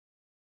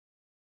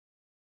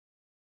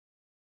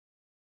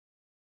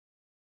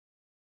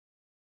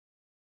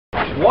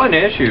One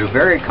issue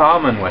very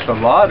common with a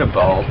lot of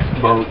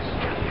boats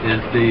is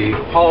the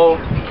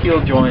hull keel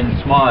join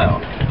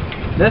smile.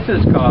 This is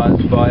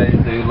caused by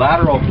the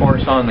lateral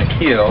force on the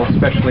keel,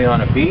 especially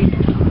on a beat,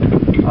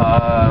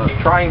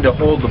 trying to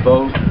hold the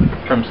boat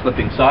from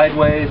slipping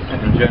sideways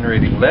and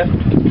generating lift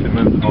to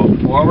move the boat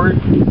forward,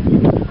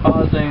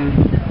 causing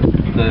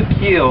the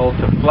keel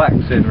to flex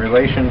in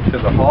relation to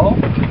the hull,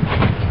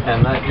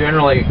 and that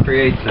generally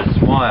creates a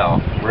smile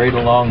right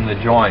along the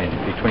join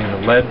between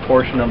the lead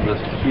portion of the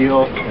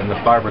keel and the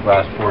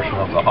fiberglass portion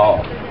of the hull.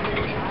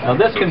 Now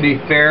this can be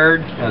faired,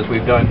 as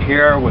we've done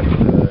here, with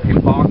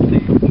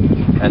epoxy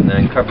and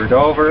then covered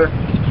over,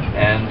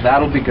 and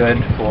that'll be good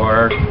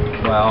for,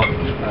 well,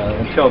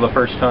 until the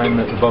first time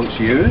that the boat's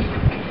used,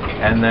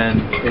 and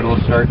then it'll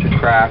start to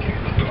crack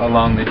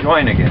along the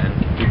join again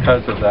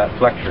because of that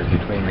flexure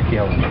between the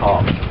keel and the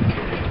hull.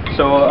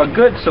 So a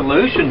good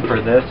solution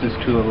for this is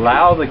to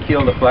allow the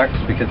keel to flex,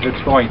 because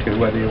it's going to,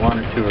 whether you want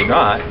it to or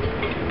not.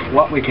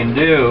 What we can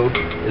do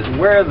is,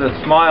 where the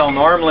smile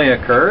normally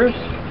occurs,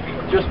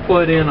 just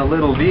put in a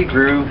little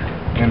V-groove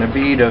and a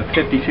bead of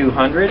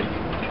 5200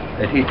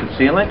 adhesive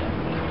sealant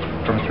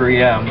from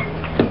 3M,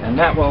 and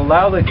that will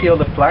allow the keel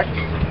to flex,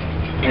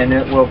 and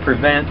it will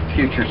prevent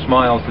future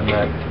smiles in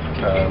that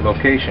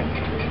location.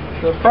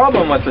 The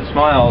problem with the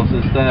smiles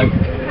is that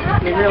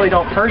they really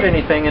don't hurt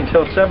anything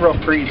until several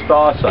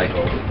freeze-thaw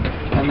cycles,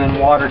 and then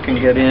water can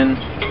get in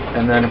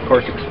and then of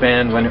course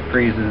expand when it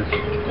freezes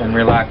and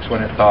relax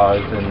when it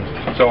thaws,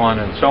 and so on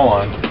and so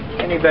on,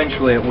 and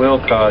eventually it will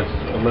cause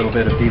a little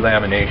bit of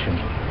delamination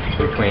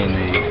between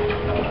the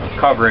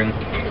covering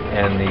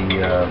and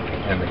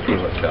the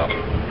keel itself.